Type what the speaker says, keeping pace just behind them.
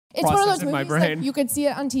It's one of process those in my movies brain. like you could see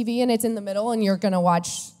it on TV and it's in the middle and you're gonna watch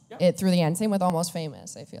it through the end. Same with Almost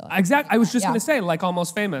Famous, I feel like. Exactly. I was just Yeah. gonna say like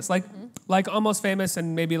Almost Famous, like Almost Famous,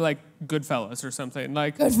 and maybe like Goodfellas or something.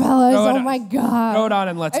 Like Goodfellas, throw it oh on- my God. Throw it on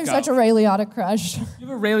and let's I have go. such a Ray Liotta crush. You have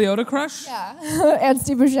a Ray Liotta crush? Yeah, and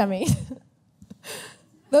Steve Buscemi.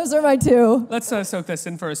 Those are my two. Let's soak this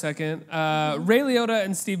in for a second. Ray Liotta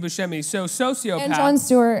and Steve Buscemi. So sociopaths. And Jon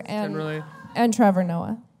Stewart generally. and Trevor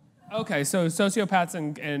Noah. Okay, so sociopaths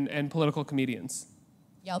and political comedians.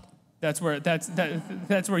 Yep. That's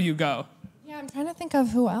where you go. Yeah, I'm trying to think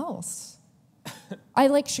of who else. I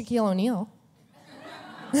like Shaquille O'Neal.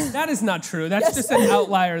 That is not true. That's just an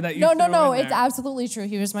outlier that you No, threw in it's there. absolutely true.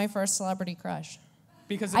 He was my first celebrity crush.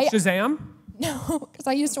 Because of Shazam? No, because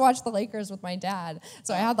I used to watch the Lakers with my dad.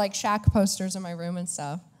 So I had like Shaq posters in my room and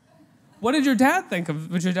stuff. What did your dad think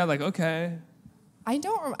of? Was your dad like, okay? I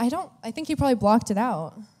think he probably blocked it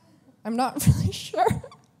out. I'm not really sure.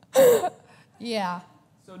 Yeah.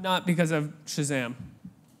 So not because of Shazam.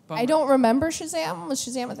 Bummer. I don't remember Shazam. Was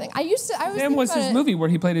Shazam a thing? I was Shazam was his movie where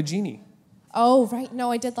he played a genie. Oh, right.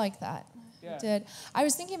 No, I did like that. Yeah. I did. I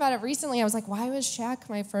was thinking about it recently. I was like, why was Shaq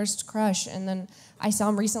my first crush? And then I saw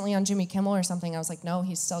him recently on Jimmy Kimmel or something. I was like, no,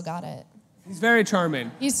 he's still got it. He's very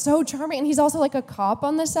charming. He's so charming. And he's also like a cop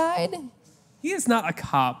on the side. He is not a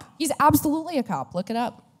cop. He's absolutely a cop. Look it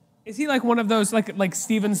up. Is he like one of those like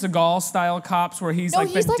Steven Seagal style cops where he's No, like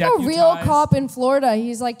he's been like a real deputized? cop in Florida.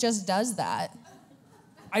 He's like just does that.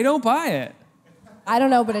 I don't buy it. I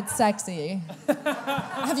don't know, but it's sexy.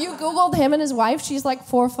 Have you Googled him and his wife? She's like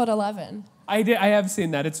 4'11". I did. I have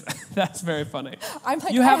seen that. That's very funny. I'm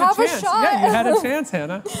like, You I have have a a chance. shot. Yeah, you had a chance,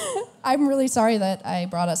 Hannah. I'm really sorry that I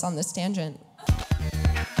brought us on this tangent.